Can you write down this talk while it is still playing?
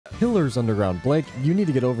pillars underground. Blake, you need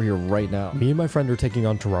to get over here right now. Me and my friend are taking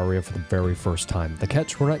on Terraria for the very first time. The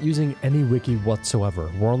catch, we're not using any wiki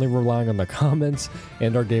whatsoever. We're only relying on the comments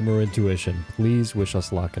and our gamer intuition. Please wish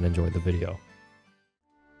us luck and enjoy the video.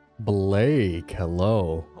 Blake,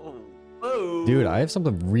 hello. Oh, Dude, I have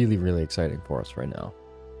something really, really exciting for us right now.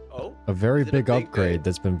 oh, A very Is it a big big upgrade thing?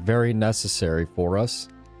 that's been very necessary for us.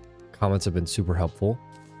 Comments have been super helpful,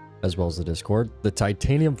 as well as the Discord. The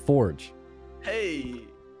Titanium Forge. hey.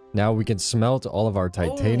 Now we can smelt all of our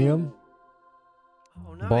titanium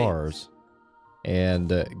Oh, nice. bars and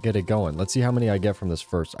get it going. Let's see how many I get from this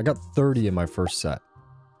first. I got 30 in my first set.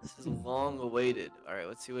 This is long awaited. All right,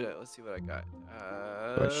 let's see what I got.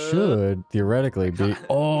 So it should theoretically be.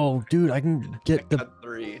 Oh, dude, I can I get the. got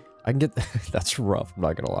 3. I can get. That's rough. I'm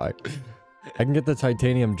not gonna lie. I can get the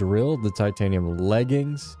titanium drill, the titanium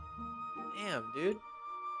leggings. Damn, dude.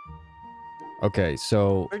 Okay,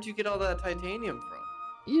 so Where'd you get all that titanium from?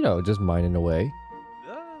 you know, just mining away.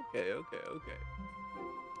 Oh, okay.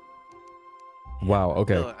 Wow.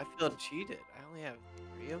 Okay. I feel cheated. I only have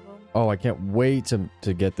 3 of them. Oh, I can't wait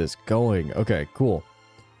to get this going. Okay, cool.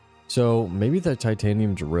 So maybe the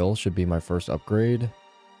titanium drill should be my first upgrade.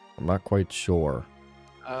 I'm not quite sure.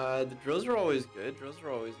 The drills are always good. Drills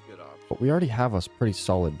are always a good option. But we already have a pretty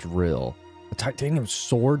solid drill. The titanium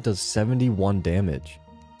sword does 71 damage.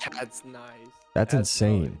 That's nice. That's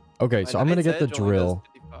insane. Okay, so I'm gonna get the drill.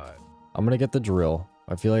 I'm gonna get the drill.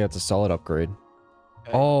 I feel like that's a solid upgrade.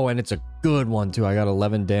 Okay. Oh, and it's a good one too. I got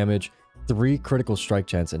 11 damage, 3 critical strike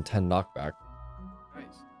chance, and 10 knockback. Nice.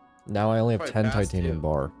 Now I only have Quite 10 fast, titanium too.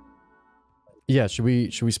 bar. Yeah, should we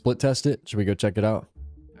split test it? Should we go check it out?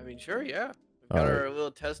 I mean, sure, yeah. We've got Alright. our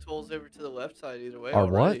little test holes over to the left side either way. Our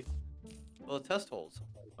what? already. Little test holes.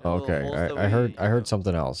 You know, little Okay, holes that I we, heard you I heard know,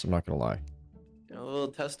 something else. I'm not gonna lie. You know, little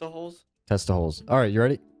testa holes. Test the holes. All right, you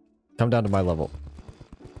ready? Come down to my level.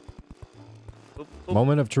 Boop, boop.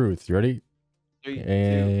 Moment of truth. You ready? 3, 2,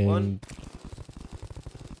 1. And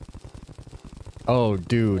oh,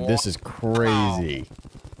 dude, this is crazy.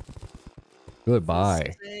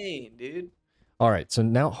 Goodbye. Insane, dude. All right, so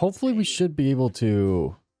now hopefully we should be able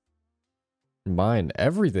to mine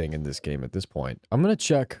everything in this game at this point. I'm gonna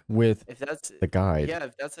check with If that's the guide. yeah,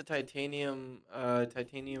 if that's a titanium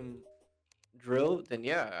drill, then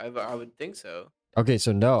yeah, I would think so. Okay,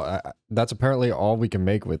 so no, that's apparently all we can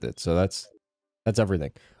make with it. So that's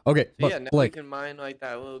everything. Okay, So but yeah, now Blake, we can mine like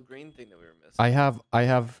that little green thing that we were missing. I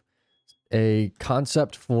have a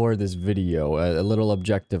concept for this video, a little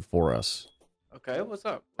objective for us. Okay, what's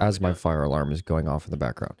up? What As we my doing? fire alarm is going off in the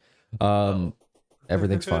background. Oh.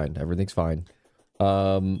 Everything's fine. Everything's fine.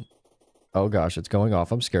 Oh gosh, it's going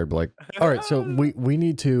off. I'm scared, Blake. All right, so we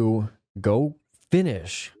need to go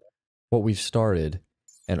finish what we've started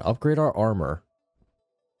and upgrade our armor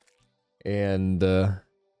and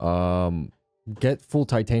get full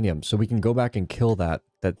titanium so we can go back and kill that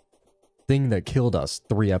thing that killed us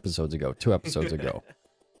 2 episodes ago.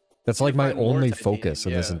 That's like can my find more only titanium, focus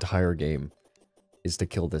in this yeah. entire game is to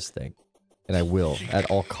kill this thing. And I will at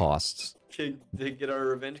all costs. to get our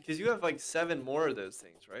revenge, because you have like 7 more of those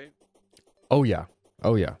things, right? Oh yeah.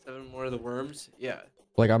 Oh yeah. 7 more of the worms. Yeah.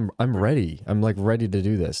 Like I'm ready. I'm like ready to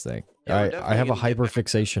do this thing. Yeah, we're I definitely have a gonna get hyper back.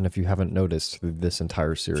 fixation if you haven't noticed through this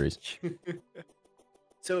entire series.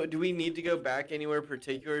 So do we need to go back anywhere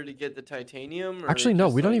particular to get the titanium? Or Actually, no,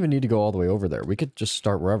 just, we don't like- even need to go all the way over there. We could just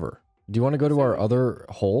start wherever. Do you want to go to our other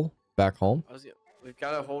hole back home? We've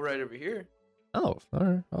got a hole right over here. Oh, all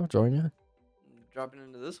right. I'll join you. Dropping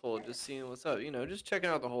into this hole, just seeing what's up. You know, just checking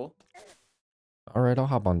out the hole. All right, I'll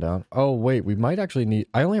hop on down. Oh, wait, we might actually need...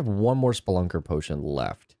 I only have 1 more Spelunker potion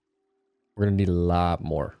left. We're going to need a lot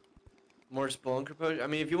more. More Spelunker potion. I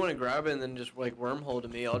mean, if you want to grab it and then just like wormhole to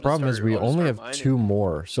me, I'll The problem is we only have 2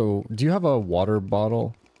 more. So, do you have a water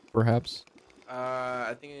bottle, perhaps?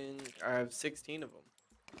 I think I have 16 of them.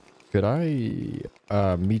 Could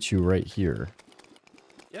I meet you right here?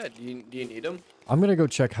 Yeah. Do you need them? I'm going to go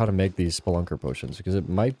check how to make these Spelunker potions because it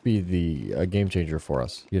might be the game changer for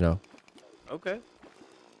us, you know? Okay.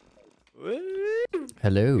 Woo!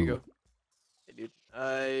 Hello. Here you go. Hey, dude.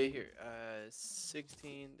 Here.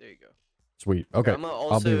 16. There you go. Sweet. Okay. I'm gonna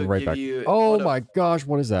I'll be also right give back. you- Oh hold up. my gosh,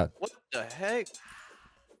 what is that? What the heck?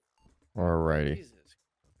 Alrighty. Jesus.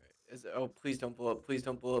 Okay. Oh, please don't blow up. Please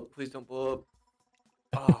don't blow up. Please don't blow up.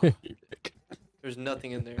 Oh, there's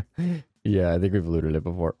nothing in there. Yeah, I think we've looted it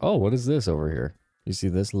before. Oh, what is this over here? You see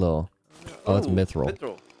this little... Oh, that's mithril.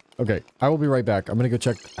 Mithril. Okay, I will be right back. I'm gonna go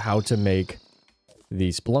check how to make the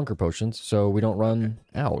Spelunker potions so we don't run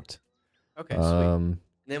out. Okay, sweet.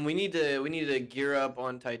 Then we need to gear up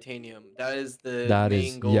on titanium. That is the That main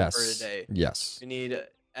is... goal Yes. for today. Yes. We need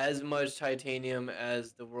as much titanium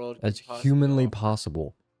as the world As can possibly humanly offer.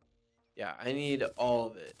 possible. Yeah, I need all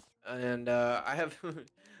of it, and I have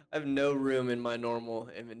I have no room in my normal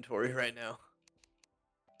inventory right now.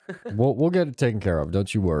 We'll get it taken care of.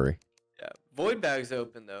 Don't you worry. Yeah, void bag's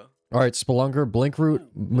open though. All right, Spelunker, Blink Root,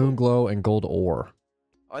 Ooh. Moonglow, and Gold Ore.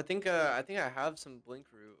 I think I have some blink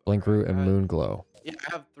root. Blink Or Root and Moonglow. yeah,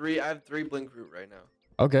 I have three. I have three blink root right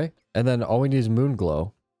now. Okay, and then all we need is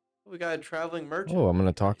Moonglow. We got a traveling merchant. Oh, I'm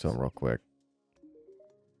gonna talk to Nice. him real quick.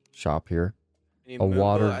 Shop here. Any A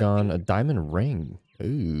water Moonglow? gun, a diamond ring.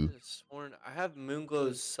 Ooh. I sworn I have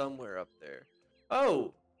Moonglows somewhere up there.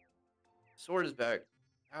 Oh, sword is back.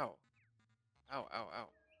 Ow, ow, ow, ow.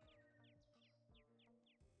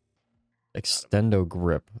 Extendo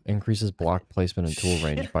grip. Increases block placement and tool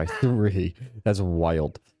range by 3. That's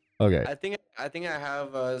wild. Okay. I think I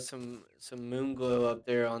have some Moonglow up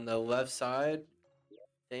there on the left side.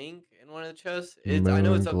 Think in one of the chests. I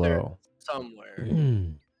know it's up there Moonglow. somewhere.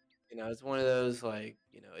 Mm. You know, it's one of those like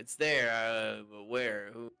it's there. But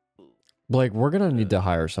where? Who? Blake, we're gonna need to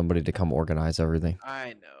hire somebody to come organize everything.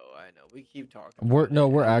 I know. We keep talking. We're about it we're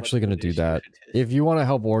and what actually the gonna do issue that. it is. If you want to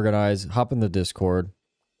help organize, hop in the Discord.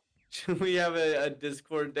 Should we have a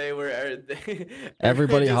Discord day where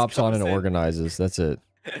Everybody just hops on comes and in organizes. That's it.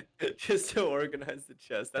 just to organize the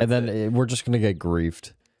chest? And then That's it. we're just gonna get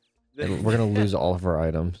griefed. And we're gonna lose all of our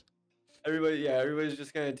items. Everybody's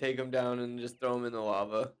just gonna take them down and just throw them in the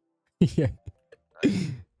lava. Yeah. Good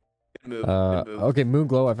move. Good move. Okay,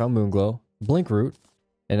 Moonglow. I found Moonglow. Blink Root.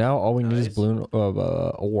 And now all we need is Nice.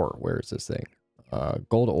 ore. Where is this thing?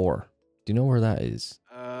 Gold ore. Do you know where that is?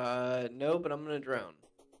 No, but I'm gonna drown.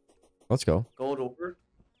 Let's go. Gold ore.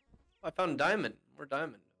 Oh, I found diamond. More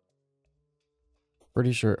diamond.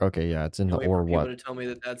 Pretty sure. Okay, yeah, it's in the Wait ore for people what? to tell me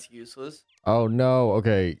that that's useless. Oh no.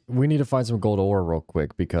 Okay, we need to find some gold ore real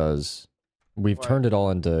quick because we've Why? turned it all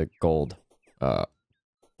into gold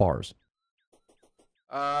bars.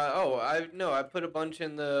 I put a bunch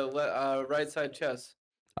in the right side chest.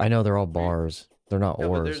 I know they're all bars. They're not No,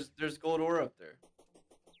 but ores. there's gold ore up there.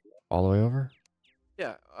 All the way over?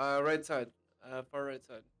 Yeah, right side. Far right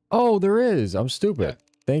side. Oh, there is. I'm stupid. Yeah.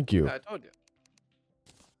 Thank you. Yeah, I told you.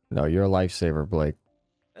 No, you're a lifesaver, Blake.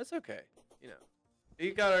 That's okay.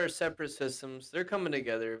 We got our separate systems. They're coming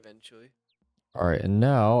together eventually. All right, and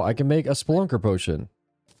now I can make a Spelunker potion.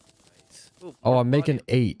 Nice. Ooh, Oh, more I'm making body.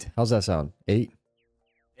 8. How's that sound? 8?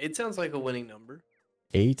 It sounds like a winning number.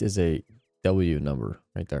 8 is a W number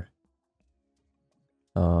right there.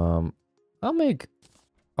 I'll make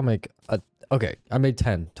okay, I made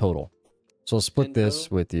 10 total. So I'll split 10 this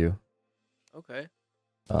total? with you. Okay.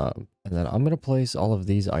 And then I'm gonna place all of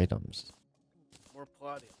these items More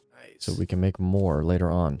plotting. Nice. so we can make more later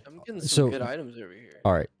on. I'm getting some so- good items over here.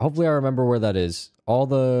 All right. Hopefully I remember where that is. All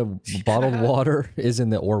the bottled water is in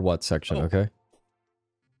the or what section, Oh. okay?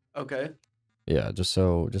 Okay. Yeah, just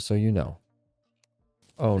so you know.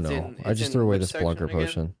 Oh It's no, in- I it's just in threw away the which section Spelunker again?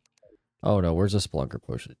 potion. Oh no, where's the Spelunker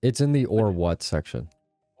potion? It's in the or what section.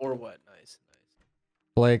 Or what? Nice.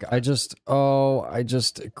 Blake, I just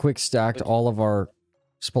quick stacked Which- all of our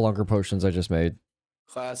Spelunker potions I just made.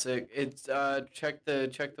 Classic. It's check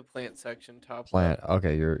the plant section top Plant. left.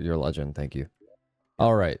 Okay, you're a legend. Thank you.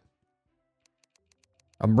 All right.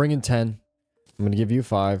 I'm bringing 10. I'm going to give you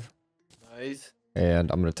 5 Nice.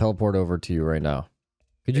 and I'm going to teleport over to you right now.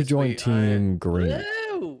 Could you Yes, join we- Team Green?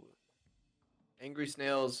 Woo! Angry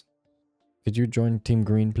snails. Could you join Team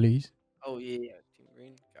Green, please? Oh yeah, Team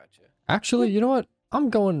Green. Gotcha. Actually, you know what? I'm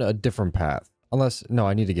going a different path. Unless no,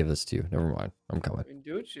 I need to give this to you. Never mind. I'm coming. I mean,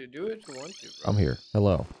 do what you want to, bro. I'm here.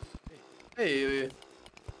 Hello. Hey.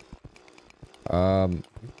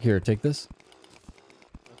 Here, take this.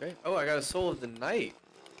 Okay. Oh, I got a soul of the night.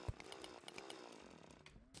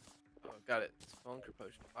 Oh, got it. Spelunker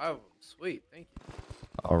potion. 5 of them. Sweet. Thank you.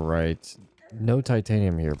 All right. No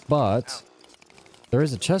titanium here, but Ow. there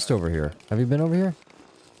is a chest over here. Have you been over here?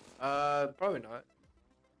 Probably not.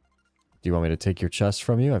 Do you want me to take your chest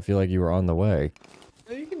from you? I feel like you were on the way.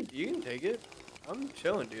 No, you can take it. I'm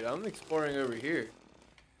chilling, dude. I'm exploring over here.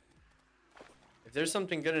 If there's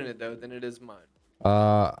something good in it though, then it is mine.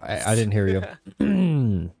 I didn't hear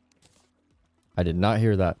you. I did not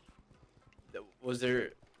hear that. Was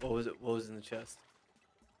there? What was it? What was in the chest?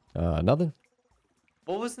 Nothing.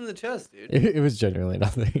 What was in the chest, dude? It was genuinely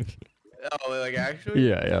nothing. Oh, like actually?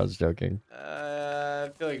 Yeah, I was joking. I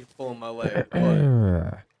feel like you're pulling my leg.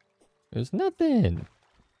 What? There's nothing.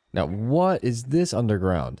 Now, what is this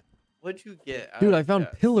underground? What'd you get? Out Dude, of I found the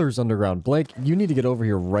chest? pillars underground. Blake, you need to get over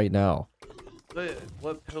here right now.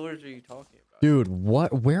 What pillars are you talking about? Dude,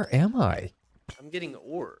 what? Where am I? I'm getting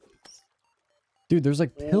ore. Dude, there's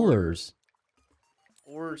like Ore. pillars.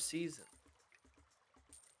 4 seasons.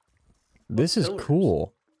 This is pillars?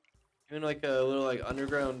 cool. Even like a little like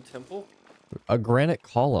underground temple. A granite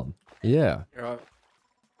column. Yeah. Here,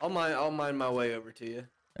 I'll mine my way over to you.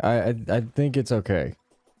 I think it's okay.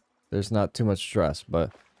 There's not too much stress,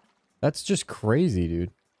 but that's just crazy,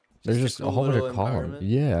 dude. There's just a whole bunch of columns.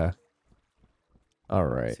 Yeah. All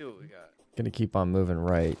right. Let's see what we got. Gonna keep on moving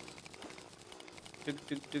right.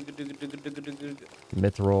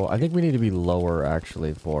 Mithril. I think we need to be lower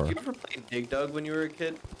actually for. Did you ever play Dig Dug when you were a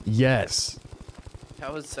kid? Yes.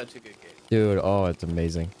 That was such a good game. Dude, oh, it's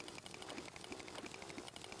amazing.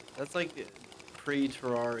 That's like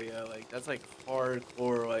pre-Terraria. Like that's like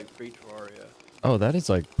hardcore like pre-Terraria. Oh, that is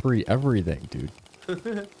like pre-everything, dude.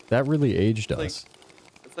 That really aged us.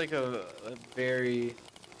 It's like a very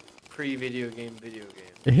pre-video game video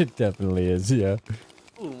game. It definitely is, yeah.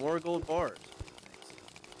 Ooh, more gold bars.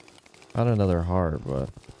 Not another heart, but...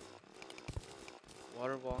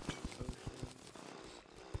 Water walking potion.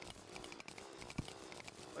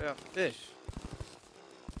 Oh yeah, fish.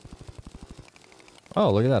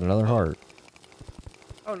 Oh, look at that, another heart.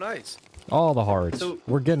 Oh, nice. All the hearts. So,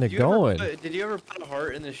 we're getting it going. Did you ever put a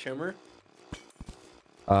heart in the Shimmer?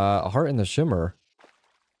 A heart in the Shimmer?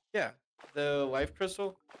 Yeah, the life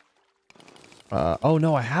crystal. Oh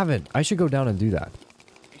no, I haven't. I should go down and do that.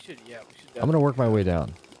 We should, yeah, we should. I'm gonna work my way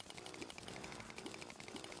down.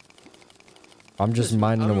 I'm just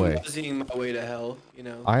mining away. I'm losing my way to hell, you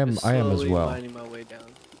know. I am as well. Mining my way down.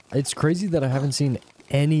 It's crazy that I haven't seen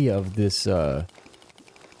any of this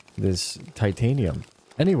this titanium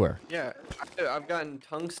anywhere. Yeah, I've gotten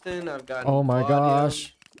tungsten. I've gotten. Oh my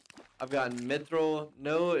gosh. I've gotten mithril.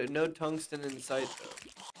 No tungsten in sight though.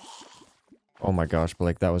 Oh my gosh,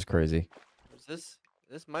 Blake, that was crazy. Is this?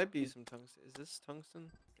 This might be some tungsten. Is this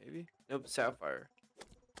tungsten? Maybe. Nope, sapphire.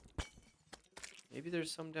 Maybe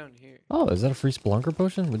there's some down here. Oh, is that a free Spelunker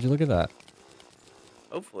potion? Would you look at that?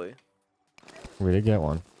 Hopefully. We did get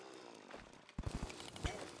one.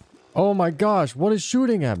 Oh my gosh, what is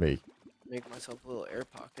shooting at me? Make myself a little air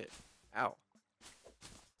pocket. Ow.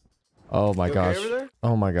 Oh my You gosh. okay over there?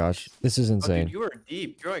 Oh my gosh. This is Oh, insane. dude, you are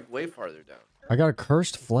deep. You're like way farther down. I got a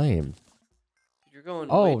cursed flame. You're going.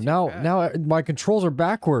 Oh, way too now fast. my controls are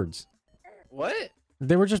backwards. What?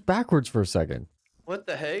 They were just backwards for a second. What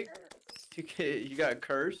the heck? You got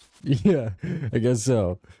cursed? Yeah, I guess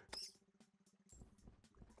so.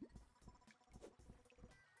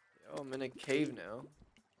 Oh, I'm in a cave now.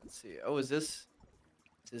 Let's see. Oh, is this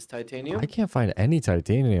titanium? I can't find any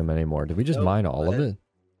titanium anymore. Did we just Nope, mine all of lead.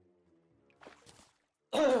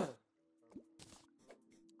 it?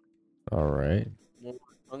 All right. More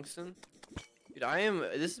tungsten. Dude,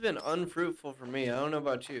 this has been unfruitful for me. I don't know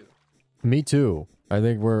about you. Me too. I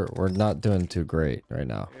think we're not doing too great right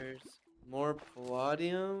now. There's more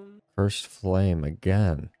palladium. Cursed flame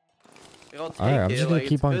again. I'll take All right, I'm just gonna like,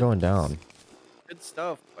 keep on going down. Good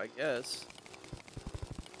stuff, I guess.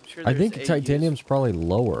 I'm sure I there's think a titanium's probably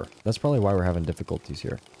lower. That's probably why we're having difficulties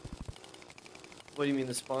here. What do you mean,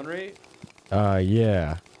 the spawn rate?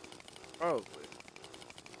 Yeah. Probably.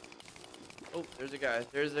 Oh, there's a guy.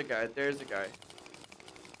 There's a guy. There's a guy.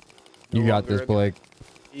 You No got longer this, a guy. Blake.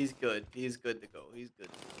 He's good. He's good to go. He's good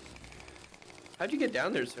to go. How'd you get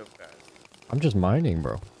down there so fast? I'm just mining,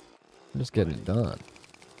 bro. I'm just getting it done.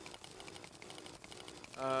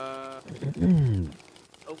 Oh. It's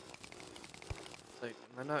like,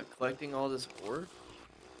 am I not collecting all this ore?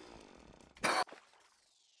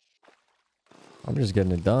 I'm just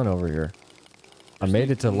getting it done over here. I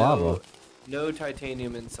made it to lava. No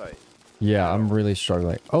titanium in sight. Yeah, I'm really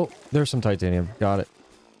struggling. Oh, there's some titanium. Got it.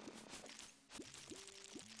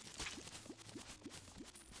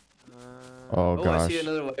 Oh, I gosh. see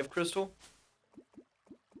another life crystal.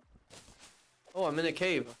 Oh, I'm in a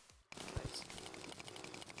cave. Nice.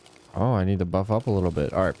 Oh, I need to buff up a little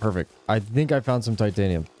bit. All right, perfect. I think I found some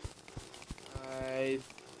titanium. I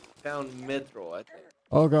found mithril, I think.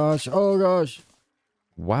 Oh, gosh. Oh, gosh.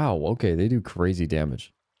 Wow. Okay, they do crazy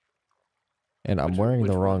damage. And I'm wearing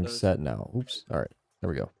the wrong set now. Oops. All right. There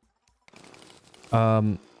we go.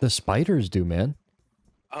 The spiders do, man.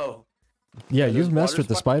 Oh. Yeah, those you've messed water with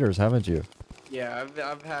the spiders, haven't you? Yeah,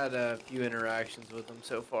 I've had a few interactions with them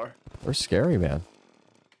so far. They're scary, man.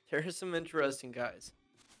 There are some interesting guys.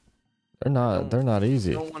 They're not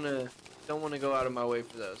easy. Don't want to go out of my way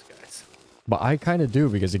for those guys. But I kind of do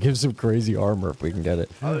because it gives some crazy armor if we can get it.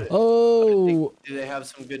 Oh. Oh! Do they have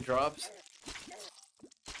some good drops?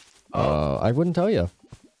 I wouldn't tell you.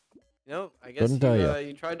 No, I guess Couldn't tell you.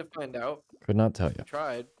 You tried to find out. Could not tell you. You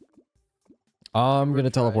tried. I'm gonna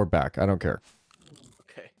teleport back. I don't care.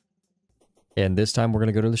 Okay. And this time we're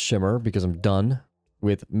gonna go to the Shimmer because I'm done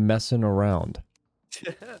with messing around.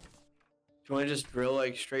 Do you want to just drill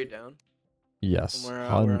like straight down? Yes, From where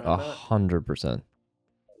I'm at? 100%.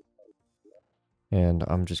 And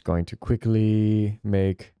I'm just going to quickly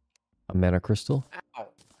make a mana crystal. Ow!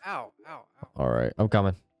 Ow! Ow! Ow! All right, I'm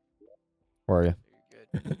coming. Where are you?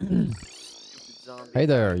 You're good. Stupid zombie. Hey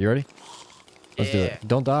there, you ready? Let's do Yeah. it.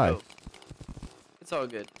 Don't die. Go. It's all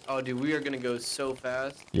good. Oh, dude, we are gonna go so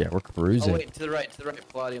fast. Yeah, we're cruising. Oh wait, to the right,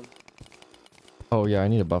 Palladium. Oh yeah, I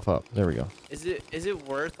need to buff up. There we go. Is it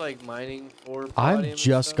worth like mining for Palladium? I'm and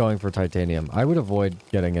just stuff? going for titanium. I would avoid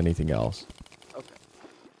getting anything else. Okay.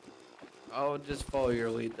 I'll just follow your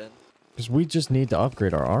lead then. Because we just need to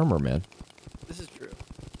upgrade our armor, man. This is true.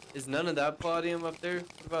 Is none of that Palladium up there?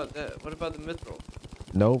 What about that? What about the Mithril?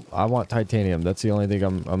 Nope, I want titanium. That's the only thing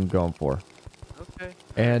I'm going for. Okay.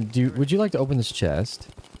 And would you like to open this chest?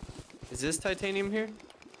 Is this titanium here?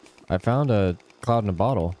 I found a cloud in a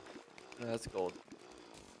bottle. No, that's gold.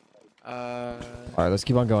 All right, let's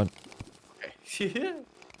keep on going. Okay.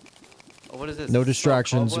 Oh, what is this? No Is this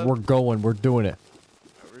distractions. cobweb? We're going. We're doing it.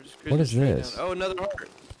 Alright, we're just What cruising is straight this? down. Oh, another heart.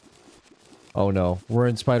 Oh no, we're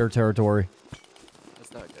in spider territory.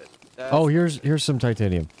 That's not good. That's Oh, not here's good. some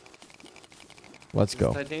titanium. Let's Is go.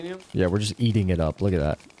 this titanium? Yeah, we're just eating it up. Look at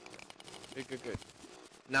that. Good.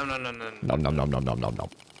 No. Nom nom nom nom nom nom nom.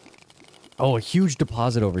 Oh, a huge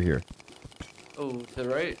deposit over here. Oh, to the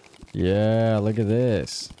right. Yeah, look at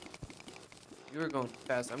this. You were going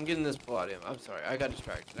fast. I'm getting this Palladium. I'm sorry. I got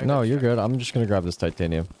distracted. No, you're good. I'm just gonna grab this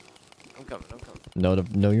titanium. I'm coming.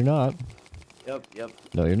 No, you're not. Yep.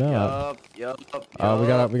 No, you're not. Yup.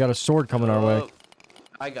 We got a sword coming our way.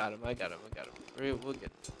 I got him. We'll get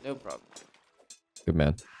it. No problem. Good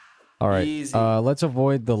man. All right. Easy. Let's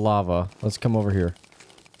avoid the lava. Let's come over here.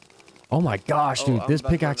 Oh my gosh, Oh, dude, I'm this about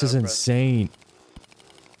to pickaxe run is out of breath. insane.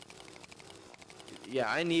 Yeah,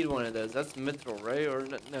 I need one of those. That's mithril, right? Or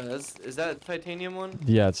no? Is that a titanium one?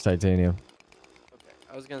 Yeah, it's titanium. Okay,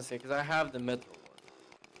 I was gonna say because I have the mithril one.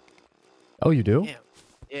 Oh, you do? Damn.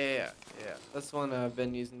 Yeah. That's the one I've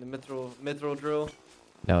been using. The mithril drill.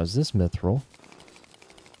 Now, is this mithril?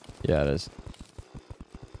 Yeah, it is.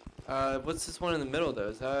 What's this one in the middle though?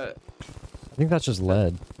 Is that I think that's just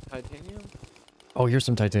lead. titanium? Oh, here's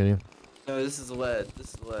some titanium. No, this is lead.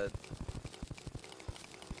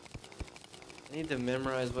 I need to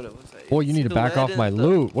memorize what it looks like. Boy, you need to The back lead off and my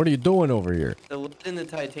loot. What are you doing over here? The lead and the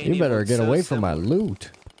titanium. You better look get so away from my similar.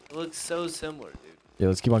 loot. It looks so similar, dude. Yeah,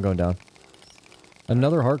 let's keep on going down.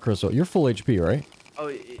 Another heart crystal. You're full HP, right? Oh,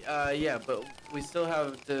 yeah, but we still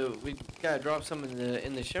have to. We gotta drop some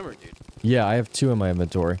in the shimmer, dude. Yeah, I have 2 in my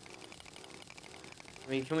inventory.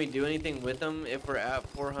 I mean, can we do anything with them if we're at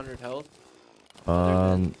 400 health?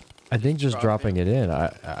 I think just dropping dropping. it in.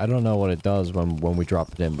 I don't know what it does when we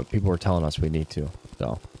drop it in, but people are telling us we need to.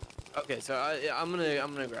 So. Okay, so I'm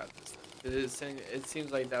gonna grab this thing, 'cause it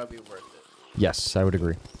seems like that would be worth it. Yes, I would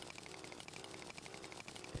agree. And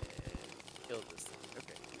kill this thing.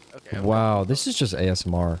 Okay. Wow, this is just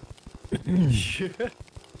ASMR.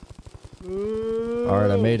 All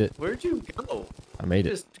right, I made it. Where'd you go? I made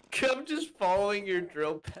it. I'm just following your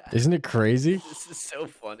drill path. Isn't it crazy? This is so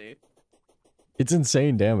funny. It's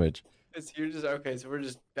insane damage. You're just okay. So we're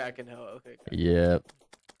just back in hell. Okay. Yep.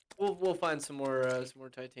 We'll find some more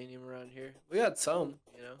titanium around here. We got some,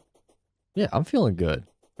 you know. Yeah, I'm feeling good.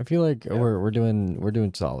 I feel like Yeah. we're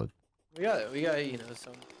doing solid. We got you know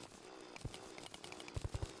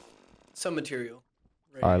some material.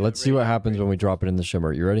 All right, let's see what happens when we drop it in the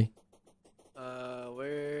shimmer. You ready?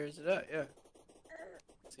 Where's it at? Yeah.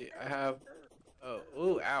 Let's see, I have.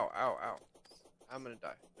 Oh, ow. I'm gonna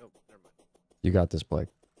die. Nope, never mind. You got this, Blake.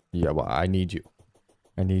 Yeah, well, I need you.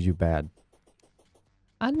 I need you bad.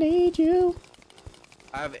 I need you.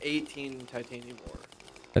 I have 18 titanium ore.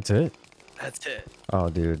 That's it? That's it. Oh,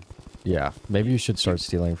 dude. Yeah, maybe you should start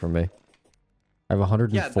stealing from me. I have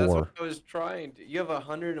 104. Yeah, that's what I was trying to. You have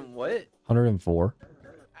 100 and what? 104.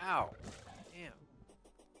 Ow. Damn.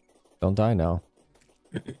 Don't die now.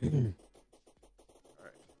 Alright.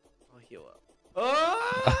 I'll heal up.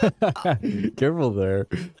 Ah! Careful there.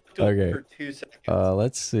 Okay. For 2 seconds.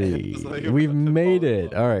 Let's see. was like We've about to made fall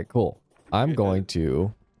it. off. All right, cool. I'm You're going good.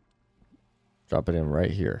 to drop it in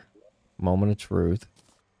right here. Moment of truth.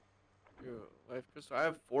 Life crystal. I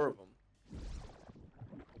have 4 of them.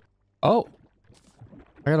 Oh,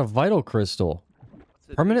 I got a vital crystal. What's it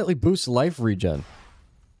do? Permanently boosts life regen.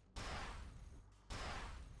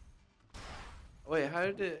 Wait, how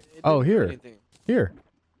did it? Oh, didn't do here. anything. Here,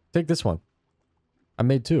 take this one. I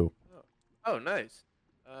made 2. Oh, nice.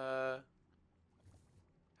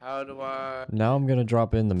 How do I? Now I'm gonna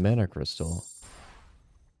drop in the mana crystal.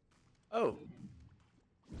 Oh.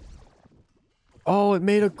 Oh, it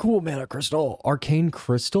made a cool mana crystal. Arcane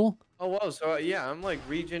crystal? Oh, wow. So, yeah, I'm like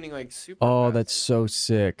regenning like super Oh, fast. that's so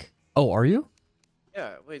sick. Oh, are you?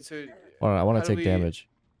 Yeah, wait, so Hold on, I want how to do take we damage.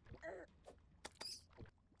 just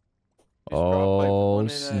drop like Oh, one in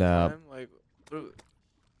at a snap. time? Like,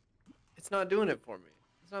 it's not doing it for me.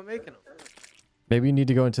 It's not making them. Maybe you need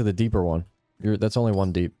to go into the deeper one. That's only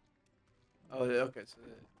one deep. Oh, okay, so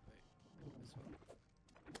wait, this one.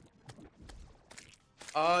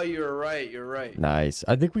 Oh, you're right, you're right. Nice.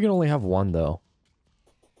 I think we can only have one, though.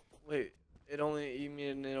 Wait, you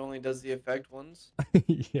mean it only does the effect once?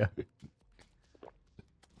 Yeah.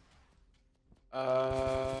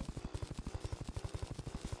 Uh,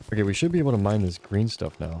 Okay, we should be able to mine this green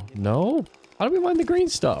stuff now. No? How do we mine the green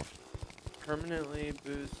stuff? permanently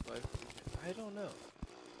boost life. I don't know.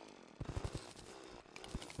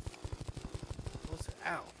 What's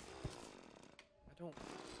ow? I don't.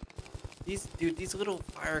 These little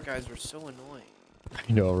fire guys are so annoying.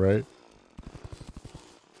 I know, right?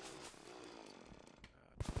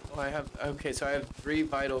 Oh, I have. Okay, so I have 3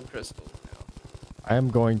 vital crystals now. I am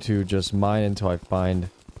going to just mine until I find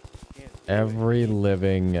Can't do every it.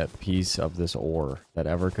 living piece of this ore that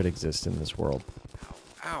ever could exist in this world.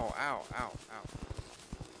 Ow! Ow! Ow! Ow!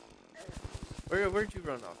 Ow! Where'd you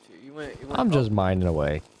run off to? You went. I'm up? just mining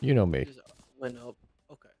away. You know me. Just went up.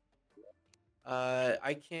 Okay.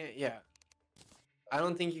 I can't. Yeah. I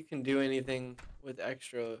don't think you can do anything with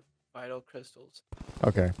extra vital crystals.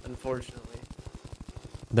 Okay. Unfortunately.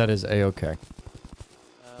 That is a-okay.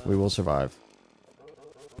 We will survive.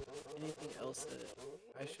 Anything else that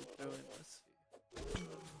I should throw in? Let's see.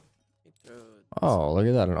 Let me throw this. Oh, look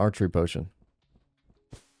at that. An archery potion.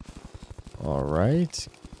 Alright.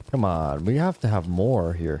 Come on. We have to have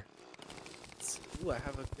more here. Ooh, I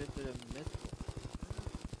have a good bit of metal.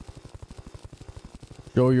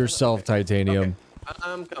 Show yourself, Okay. titanium. Okay.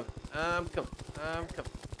 I'm coming. I'm coming. I'm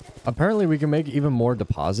coming. Apparently, we can make even more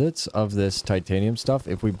deposits of this titanium stuff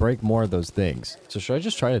if we break more of those things. So should I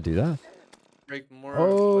just try to do that? Break more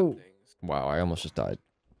Oh. of what things? Wow, I almost just died.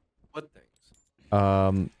 What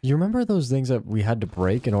things? You remember those things that we had to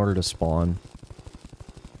break in order to spawn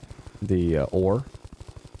the ore?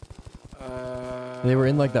 They were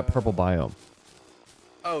in like that purple biome.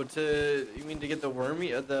 Oh, you mean to get the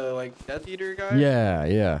wormy, the like Death Eater guy? Yeah,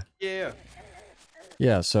 yeah. Yeah.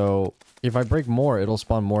 Yeah, so if I break more, it'll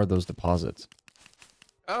spawn more of those deposits.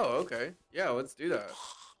 Oh, okay. Yeah, let's do that.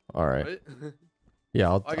 Alright. What?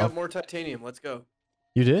 Yeah, I got more titanium. Let's go.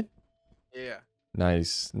 You did? Yeah.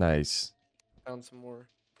 Nice, nice. Found some more.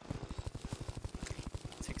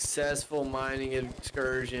 Successful mining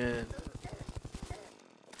excursion.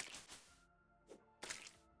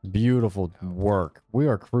 Beautiful work. We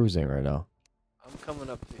are cruising right now. I'm coming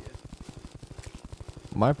up to you.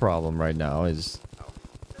 My problem right now is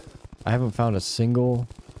I haven't found a single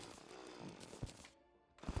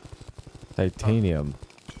titanium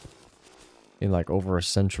in like over a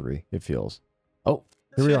century, it feels. Oh,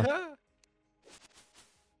 here we are. I'm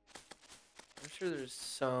sure there's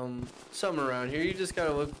some around here. You just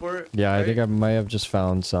gotta look for it. Yeah, right? I think I might have just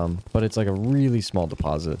found some, but it's like a really small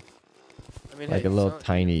deposit. I mean, Like hey, a little some-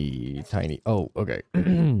 tiny. Oh, okay.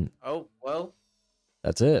 Oh, well,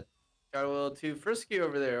 That's it. got a little too frisky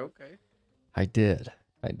over there. Okay. I did.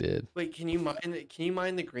 Wait, can you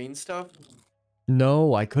mine the green stuff?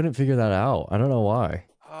 No, I couldn't figure that out. I don't know why.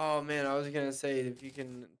 Oh man, I was gonna say if you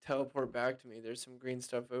can teleport back to me, there's some green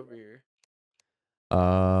stuff over here.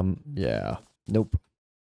 Yeah. Nope.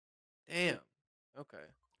 Damn. Okay.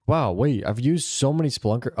 Wow, wait, I've used so many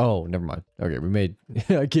Spelunker. Oh, never mind. Okay, we made.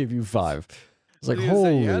 I gave you 5. It's like, I was gonna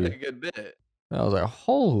say, you had a holy. good bit. I was like,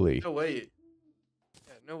 holy. No way.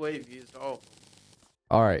 Yeah, no way you've used all.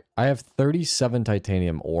 All right, I have 37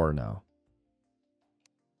 titanium ore now.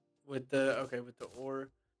 With the ore,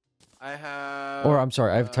 I have. Or I'm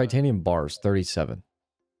sorry, I have titanium bars, 37.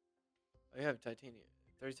 I have titanium,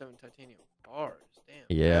 37 titanium bars.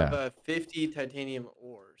 Damn. Yeah. I have 50 titanium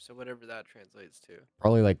ore, so whatever that translates to.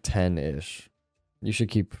 Probably like 10-ish. You should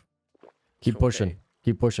keep pushing. Okay.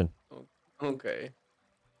 Keep pushing. Okay.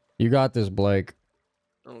 You got this, Blake.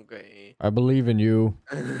 Okay. I believe in you.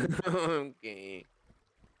 Okay.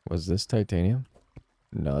 Was this titanium?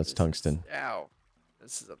 No, it's tungsten. Ow.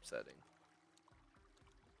 This is upsetting.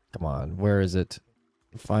 Come on, where is it?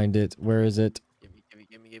 Find it. Where is it?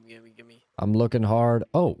 Gimme. I'm looking hard.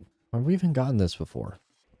 Oh, have we even gotten this before?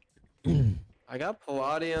 I got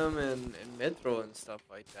palladium and mithril and stuff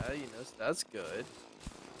like that, you know, so that's good.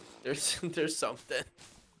 There's something.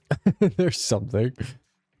 There's something.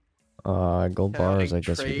 Gold Can I, bars, like, I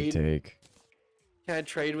guess we trade? could take. Can I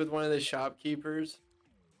trade with one of the shopkeepers?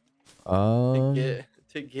 Um,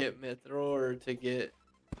 to get mithril or to get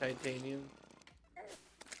titanium?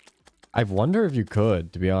 I wonder if you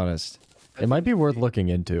could, to be honest. It might be worth looking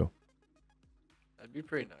into. That'd be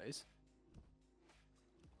pretty nice.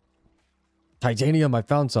 Titanium, I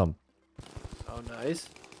found some. Oh, nice.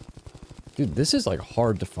 Dude, this is like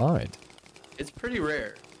hard to find. It's pretty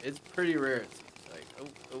rare. It's pretty rare, it seems like.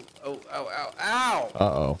 Oh, ow, ow, ow.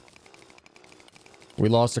 Uh-oh. We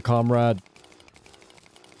lost a comrade.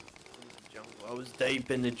 I was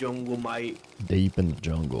deep in the jungle, mate. Deep in the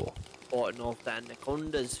jungle. Fighting off the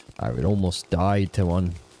anacondas. I would almost die to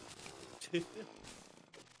one. Alright,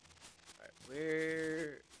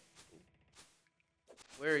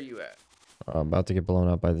 where are you at? I'm about to get blown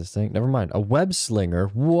up by this thing. Never mind. A web slinger?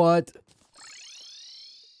 What?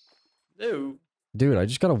 No. Dude, I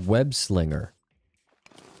just got a web slinger.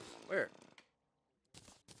 Where?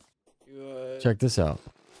 You, Check this out.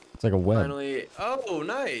 It's like a web. finally... Oh,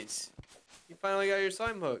 nice. You finally got your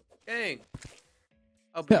slime hook. Dang.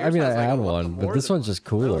 Oh, Yeah, I yours mean, I has, like, had a lot one, but more this than one's mine. just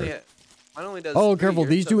cooler. Mine only does Oh, 3. careful. Yours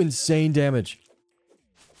These do does- insane damage.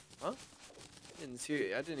 Huh?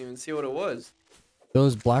 I didn't even see what it was.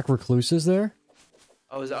 Those black recluses there?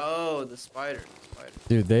 Oh, the spider.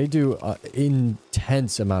 Dude, they do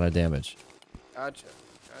intense amount of damage. Gotcha.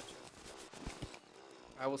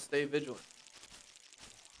 I will stay vigilant.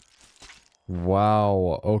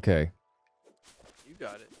 Wow. Okay. You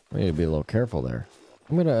got it. I need to be a little careful there.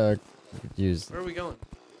 I'm gonna use... Where are we going?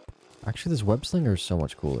 Actually, this web slinger is so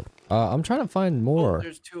much cooler. I'm trying to find Oh, more.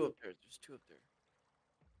 there's 2 up there.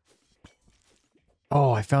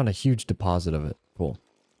 Oh, I found a huge deposit of it. Cool.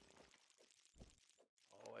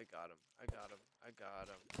 Oh, I got him.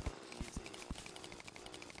 Easy.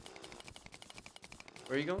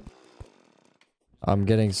 Where are you going? I'm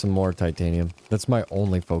getting some more titanium. That's my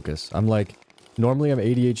only focus. I'm like, normally I'm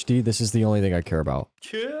ADHD. This is the only thing I care about.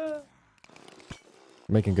 Yeah.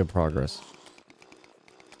 Making good progress.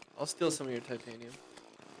 I'll steal some of your titanium.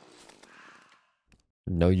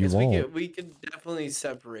 No, you won't. We could definitely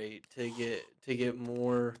separate to get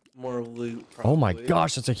more loot. Oh my probably.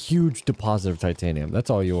 gosh, that's a huge deposit of titanium. That's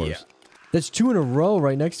all yours. Yeah. That's 2 in a row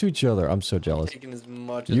right next to each other. I'm so jealous. Taking as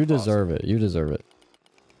much as You possible. deserve it. You deserve it.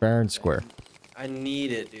 Fair and square. I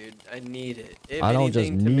need it, dude. I need it. If I don't just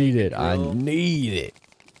anything, to need make it. the I drill, need it.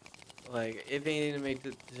 like if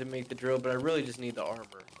anything to make the drill, but I really just need the armor.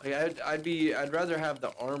 Like I'd rather have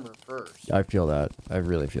the armor first. I feel that. I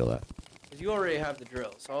really feel that. Cause you already have the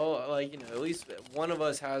drill, so like at least one of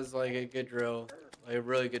us has like a good drill, like a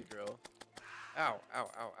really good drill. Ow!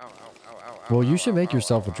 Well, you should make ow,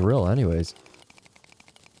 yourself ow, a drill anyways.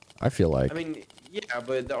 I feel like. I mean, yeah,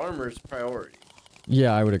 but the armor's priority.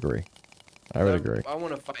 Yeah, I would agree. I would agree. I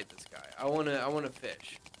want to fight this guy. I want to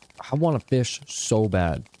fish. I want to fish so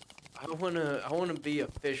bad. I want to be a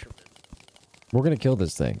fisherman. We're going to kill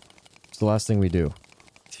this thing. It's the last thing we do.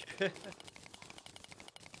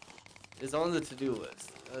 It's on the to-do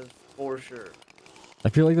list. That's for sure. I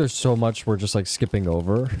feel like there's so much we're just like skipping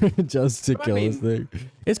over just to But I kill this mean, thing.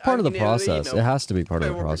 It's part of the process. You know, It has to be part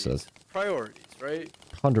of the process. Priorities, right?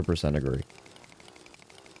 100% agree.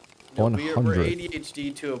 No, we're 100.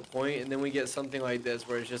 ADHD to a point, and then we get something like this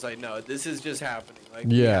where it's just like, no, this is just happening. Like,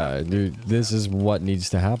 Yeah, dude, this is what needs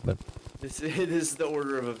to happen. this is the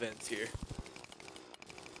order of events here.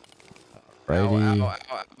 Righty. Ow,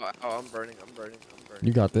 I'm burning.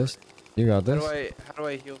 You got this. You got this. How do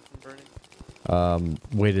I heal from burning?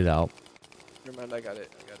 Wait it out. Never mind, I got it.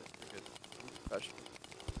 We're good. I'm professional.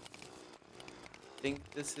 Think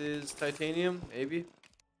this is titanium, maybe?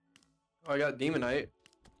 Oh, I got demonite.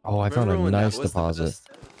 Oh, I found Remember a when that nice was the deposit. best?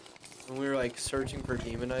 When we were like searching for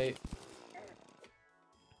demonite.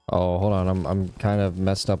 Oh, hold on. I'm kind of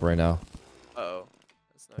messed up right now. Uh-oh.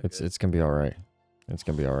 That's not good. It's gonna be all right. It's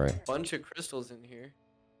gonna be all right. Bunch of crystals in here.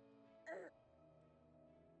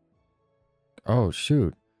 Oh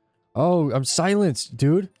shoot. Oh, I'm silenced,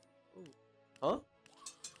 dude. Huh?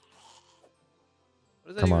 What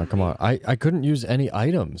does that Come on, even come mean? on. I couldn't use any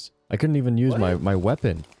items. I couldn't even use What? my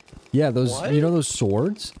weapon. Yeah, those What? you know those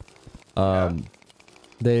swords?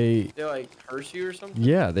 They They like curse you or something?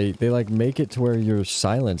 yeah, they like make it to where you're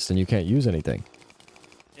silenced and you can't use anything.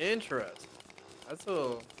 Interesting. That's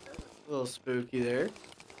a little spooky there.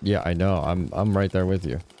 Yeah, I know. I'm right there with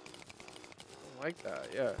you. I like that,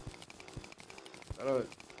 yeah. I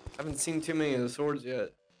haven't seen too many of the swords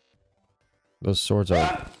yet. Those swords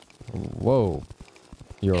are Whoa.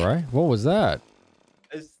 You alright? What was that?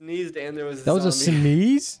 I sneezed and there was a That was a zombie.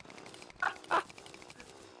 sneeze?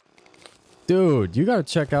 Dude, you gotta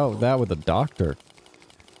check out that with a doctor.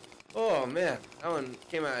 Oh man, that one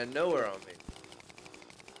came out of nowhere on me.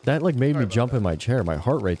 That like made Sorry me about jump that. in my chair. My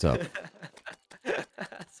heart rate's up.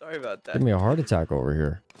 Sorry about that. Give me a heart attack over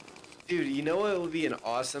here. Dude, you know what would be an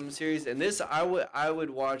awesome series? And this, I would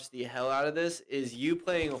watch the hell out of this, is you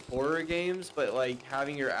playing horror games, but like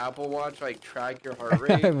having your Apple Watch like track your heart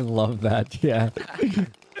rate. I would love that. Yeah.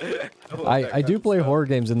 I do play horror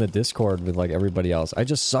games in the Discord with like everybody else. I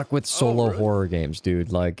just suck with solo horror games,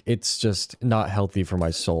 dude. Like it's just not healthy for my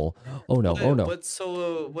soul. Oh no, oh no. What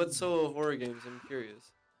solo horror games? I'm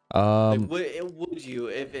curious. Um, Like, would you,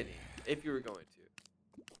 if any, if you were going to?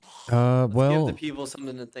 well, Give the people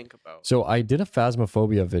something to think about. so I did a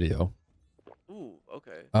Phasmophobia video. Ooh,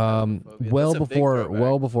 okay. Well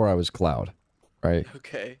before I was Cloud, right?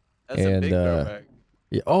 Okay, that's a big throwback.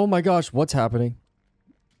 Yeah, oh my gosh, what's happening?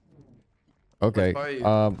 Okay,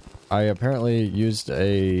 I apparently used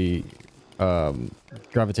a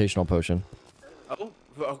gravitational potion. Oh,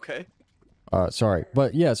 okay. Sorry,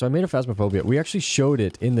 but yeah, so I made a Phasmophobia. We actually showed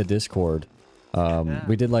it in the Discord.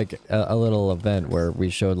 We did like a little event where we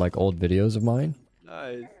showed like old videos of mine.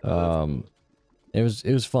 Nice. It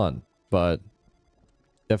was fun, but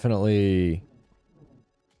definitely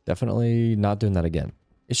not doing that again.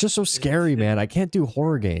 It's just so scary, man. I can't do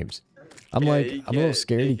horror games. I'm a little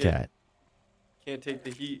scaredy cat. Can't take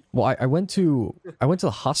the heat. Well, I went to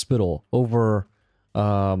the hospital over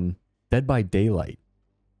Dead by Daylight.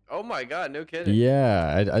 Oh my god, no kidding.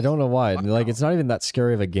 Yeah, I don't know why. Wow. Like it's not even that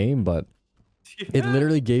scary of a game, but it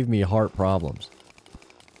literally gave me heart problems.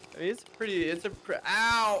 I mean,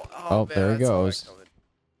 ow! Oh, Man, there he goes.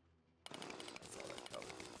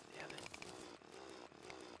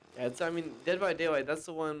 Yeah, I mean, Dead by Daylight. That's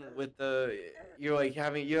the one with the you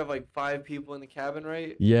have like 5 people in the cabin,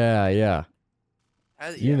 right? Yeah, yeah.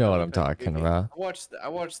 You know what I'm that's talking about. I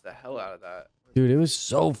watched the hell out of that. Dude, it was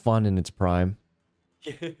so fun in its prime.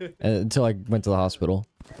 Until I went to the hospital.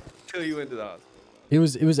 Until you went to the hospital. It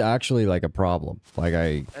was actually like a problem. Like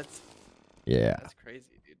yeah. That's crazy,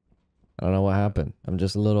 dude. I don't know what happened. I'm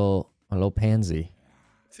just a little pansy.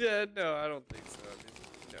 Yeah, no, I don't think so. I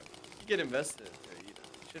mean, you get invested into it,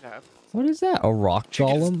 it should happen. What is that? A rock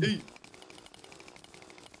golem?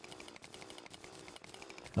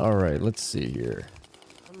 All right, let's see here.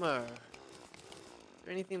 Is there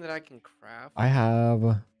anything that I can craft? I have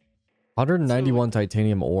 191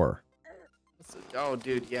 titanium ore. Oh,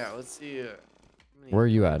 dude, yeah. Let's see. Where are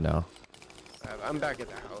you at now? I'm back at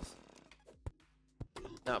the house.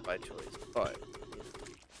 Not by choice, but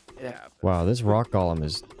it happens. Wow, this rock golem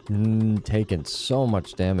is taking so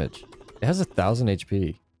much damage. It has 1,000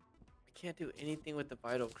 HP. I can't do anything with the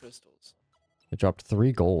vital crystals. It dropped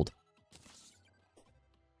 3 gold.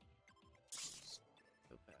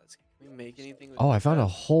 Can we make anything with I found a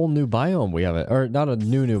whole new biome we haven't, or not a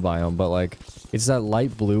new biome, but like it's that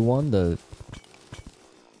light blue one, the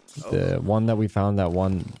one that we found that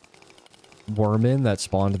one worm in that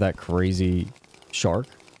spawned that crazy shark.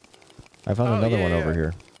 I found another one over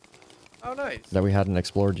here. Oh, nice. That we hadn't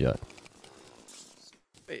explored yet.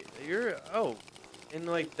 Wait, you're in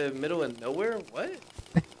like the middle of nowhere? What?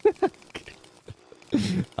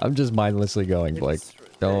 I'm just mindlessly going, Blake.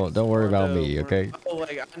 Don't worry about me, okay? Oh,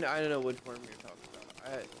 like I don't know which worm you're talking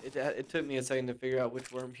about. It took me a second to figure out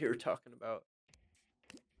which worm you were talking about.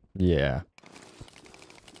 Yeah.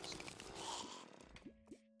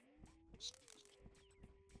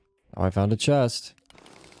 Oh, I found a chest.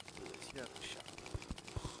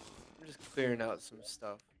 I'm just clearing out some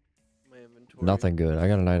stuff in my inventory. Nothing good. I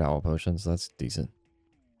got a night owl potion, so that's decent.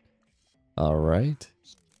 All right.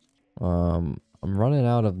 I'm running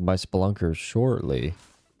out of my spelunkers shortly.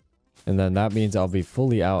 And then that means I'll be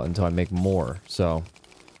fully out until I make more. So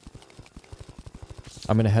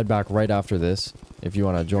I'm going to head back right after this if you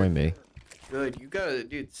want to join me. Good. You got to,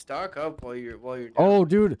 dude, stock up while you're down. Oh,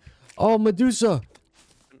 dude. Oh, Medusa.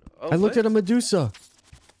 Oh, I looked at a Medusa.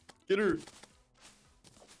 Get her.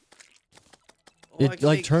 It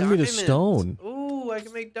like turned me to stone. Ooh, I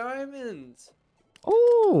can make diamonds.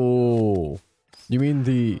 Oh. You mean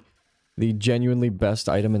the genuinely best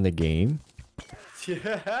item in the game?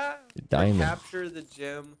 Yeah. Diamond. Capture the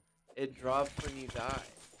gem. It drops when you die.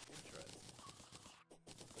 Interesting.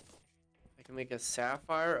 I can make a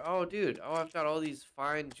sapphire. Oh, dude. Oh, I've got all these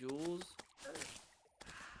fine jewels.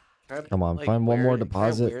 Come on, find one more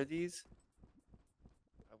deposit. Can I wear these?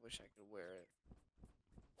 I wish I could wear it.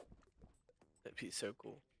 That'd be so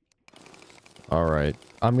cool. All right,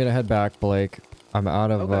 I'm gonna head back, Blake. I'm out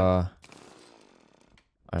of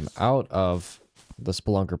I'm out of the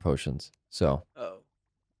spelunker potions. So. Oh,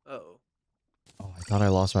 I thought I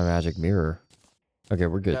lost my magic mirror. Okay,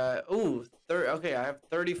 we're good. Okay, I have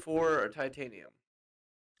 34 titanium.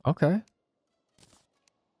 Okay.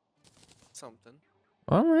 Something.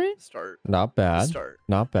 All right. Start. Not bad. Start.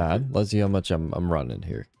 Not bad. Let's see how much I'm running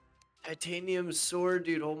here. Titanium sword,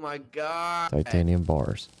 dude. Oh my god. Titanium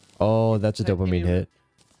bars. Oh, that's a dopamine Titanium. hit.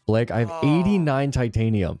 Blake, I have Oh. 89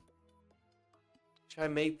 titanium. Should I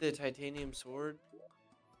make the titanium sword?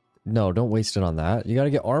 No, don't waste it on that. You gotta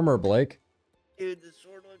get armor, Blake. Dude, the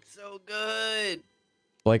sword looks so good.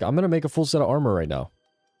 Blake, I'm gonna make a full set of armor right now.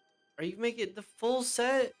 Are you making the full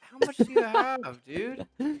set? How much do you have, dude?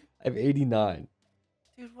 I have 89.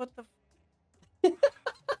 Dude, what the?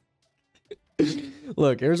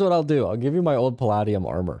 Look, here's what I'll do. I'll give you my old palladium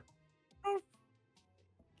armor.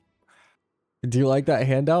 Do you like that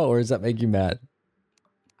handout, or does that make you mad?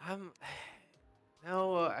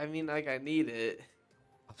 No, I mean, like, I need it.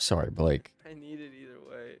 I'm sorry, Blake. I need it either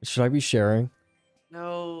way. Should I be sharing?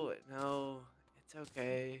 No, it's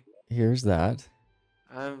okay. Here's that.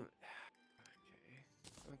 Okay.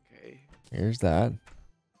 Here's that.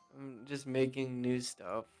 I'm just making new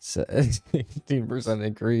stuff. 18%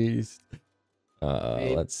 increase.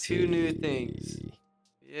 Made Let's see. 2 new things.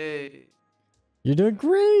 Yay. You're doing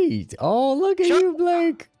great. Oh, look at you,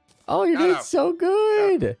 Blake. Oh, you're doing so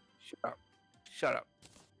good. Shut up.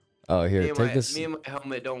 Oh, here, take this. Me and my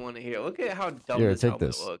helmet don't want to hear. Look at how dumb Here, this take helmet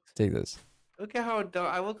this. looks. Take this. Look at how dumb.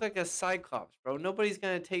 I look like a Cyclops, bro. Nobody's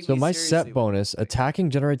going to take So me my seriously. set bonus, attacking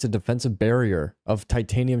generates a defensive barrier of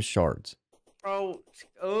titanium shards. Bro,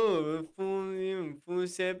 full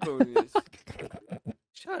set bonus.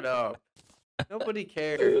 Shut up. Nobody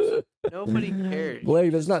cares. Nobody cares.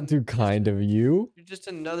 Blake, that's not too kind of you. You're just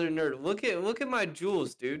another nerd. Look at my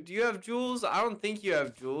jewels, dude. Do you have jewels? I don't think you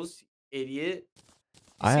have jewels, idiot.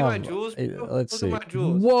 You see my jewels? Let's see. Look at my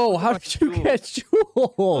jewels. Whoa, how did you get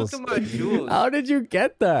jewels? Look at my jewels. How did you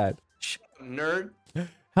get that? Shut up, nerd.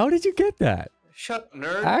 How did you get that? Shut up,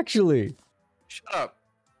 nerd. Actually. Shut up.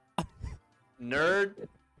 Nerd.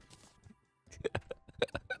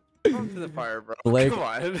 Come to the fire, bro. Blake, come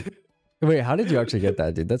on. Wait, how did you actually get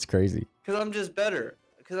that, dude? That's crazy. Because I'm just better.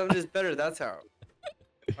 That's how.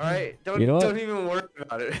 All right. Don't even worry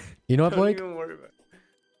about it. You know what, Blake? Don't even worry about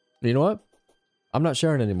it. You know what? I'm not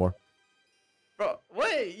sharing anymore. Bro,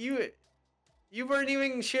 what? You weren't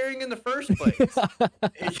even sharing in the first place.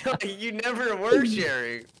 You never were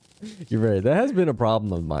sharing. You're right. That has been a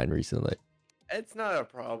problem of mine recently. It's not a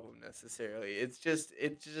problem necessarily. It's just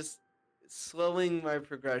slowing my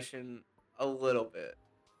progression a little bit.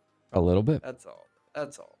 A little bit? That's all.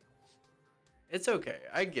 It's okay.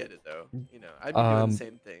 I get it though. You know, I'd be doing the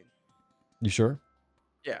same thing. You sure?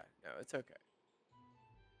 Yeah, no, it's okay.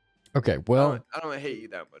 Okay, well, I don't hate you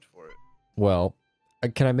that much for it. Well,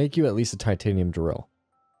 can I make you at least a titanium drill?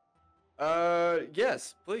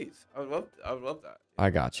 Yes, please. I would love that. I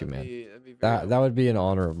got you, man. That'd be That would be an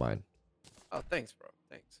honor of mine. Oh, thanks, bro.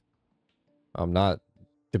 Thanks. I'm not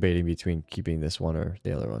debating between keeping this one or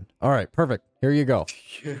the other one. All right, perfect. Here you go.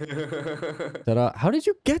 Ta-da. How did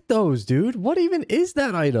you get those, dude? What even is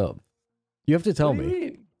that item? You have to tell me.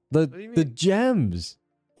 Mean? The gems.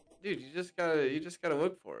 Dude, you just gotta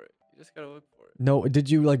look for it. No, did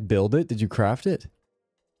you like build it? Did you craft it?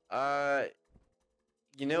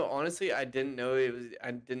 You know, honestly, I didn't know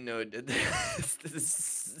it did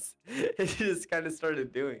this. It just kind of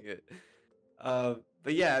started doing it.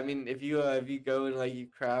 But yeah, I mean, if you go and like you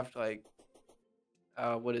craft like,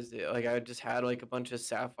 what is it? Like I just had like a bunch of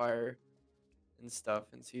sapphire and stuff,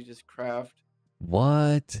 and so you just craft.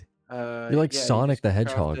 What? You're like Sonic the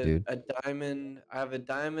Hedgehog, dude. A diamond. I have a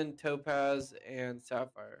diamond, topaz, and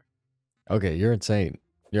sapphire. Okay, you're insane.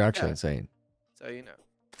 You're actually insane. So you know,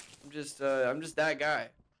 I'm just that guy.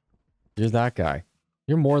 You're that guy.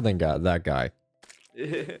 You're more than that guy.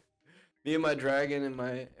 Me and my dragon and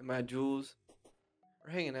my jewels,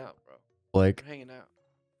 we're hanging out, bro. Blake, we're hanging out.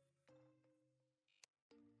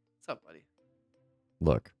 What's up, buddy?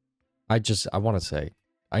 Look, I want to say,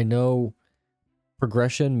 I know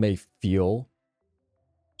progression may feel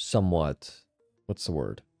somewhat, what's the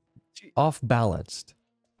word? Off balanced.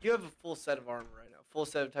 You have a full set of armor right now. Full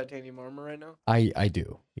set of titanium armor right now? I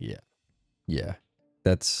do. Yeah. Yeah.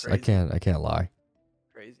 That's Crazy. I can't lie.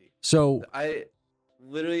 Crazy. So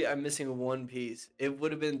I'm missing one piece. It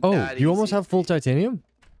would have been Oh, you almost have full titanium?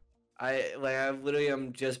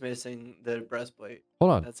 I'm just missing the breastplate.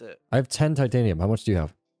 Hold on. That's it. I have 10 titanium. How much do you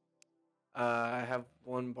have? I have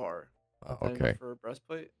 1 bar. Oh, okay. For a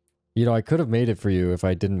breastplate? You know, I could have made it for you if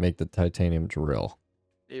I didn't make the titanium drill.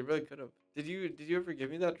 Yeah, you really could have. Did you ever give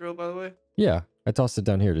me that drill, by the way? Yeah, I tossed it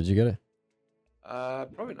down here. Did you get it?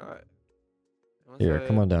 Probably not. Here,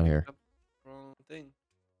 come on down here. Wrong thing.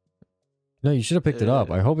 No, you should have picked it up.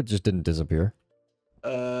 I hope it just didn't disappear.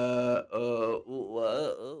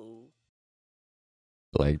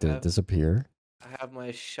 Like, did it disappear? I have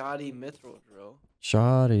my shoddy mithril drill.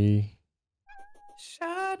 Shoddy.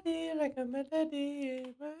 Shoddy like a melody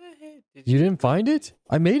in my head. You didn't find it?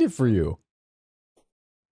 I made it for you.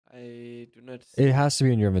 I do not see It has to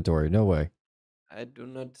be in your inventory. No way. I do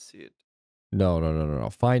not see it. No.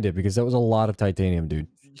 Find it because that was a lot of titanium, dude.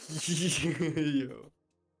 Yo.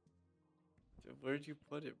 Dude, where'd you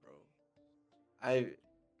put it, bro? I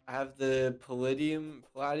have the palladium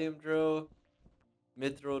drill,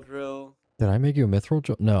 mithril drill. Did I make you a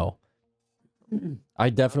mithril? No. I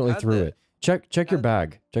definitely had threw the- it. Check your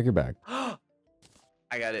bag. Check your bag. I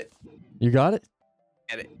got it. You got it?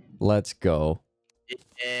 Got it. Let's go.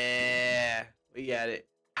 Yeah, we got it.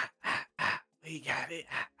 We got it.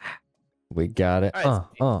 We got it. All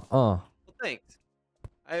right, Well, thanks.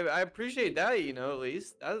 I appreciate that. You know, at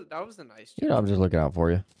least that was a nice. You know, I'm just looking out for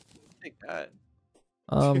you. Take that.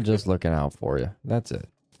 I'm just looking out for you. That's it.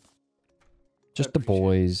 Just the appreciate it.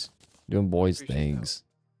 boys doing boys Appreciate things.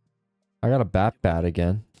 I got a bat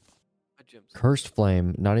again. My gym's- Cursed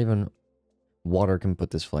flame. Not even water can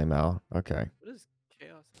put this flame out. Okay. What is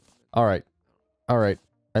chaos? All right. All right.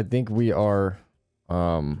 I think we are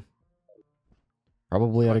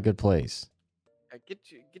probably at a good place. Yeah, get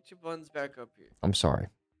your buns back up here. I'm sorry.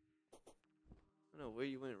 I don't know where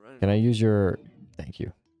you went running. Can I use your... Thank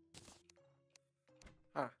you.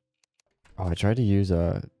 Huh. Oh, I tried to use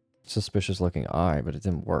a suspicious looking eye, but it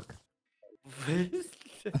didn't work.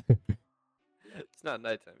 It's not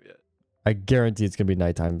nighttime yet. I guarantee it's going to be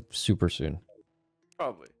nighttime super soon.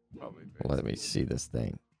 Probably. Very Let me soon. see this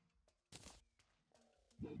thing.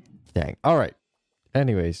 Dang. All right.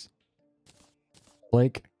 Anyways.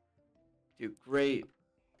 Blake, Dude, great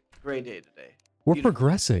day today. we're Beautiful.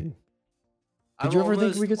 progressing. Did you ever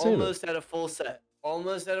think we could say that? Almost at a full set.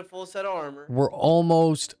 Almost at a full set of armor. We're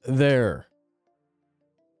almost there.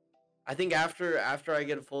 I think after I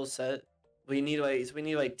get a full set, we need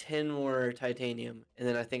like 10 more titanium, and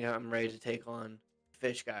then I think I'm ready to take on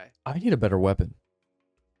Fish Guy. I need a better weapon.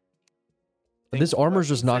 Think This armor's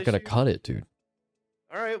just not weapons going to issue? cut it, dude.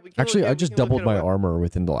 All right, we can Actually, look I at- we just can look doubled at a my weapon. armor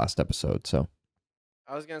within the last episode, so.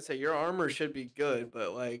 I was gonna say your armor should be good,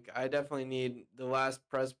 but like I definitely need the last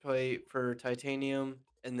press plate for titanium,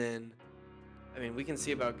 and then, I mean, we can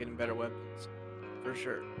see about getting better weapons, for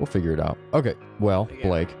sure. We'll figure it out. Okay, well, Yeah.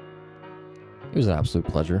 Blake, it was an absolute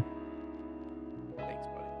pleasure. Thanks,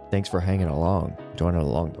 buddy. Thanks for hanging along, joining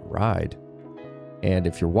along the ride. And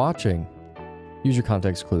if you're watching, use your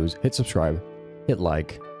context clues, hit subscribe, hit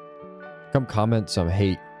like, come comment some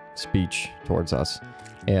hate speech towards us,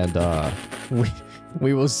 and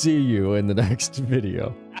we will see you in the next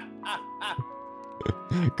video.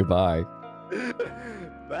 Goodbye.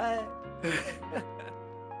 Bye.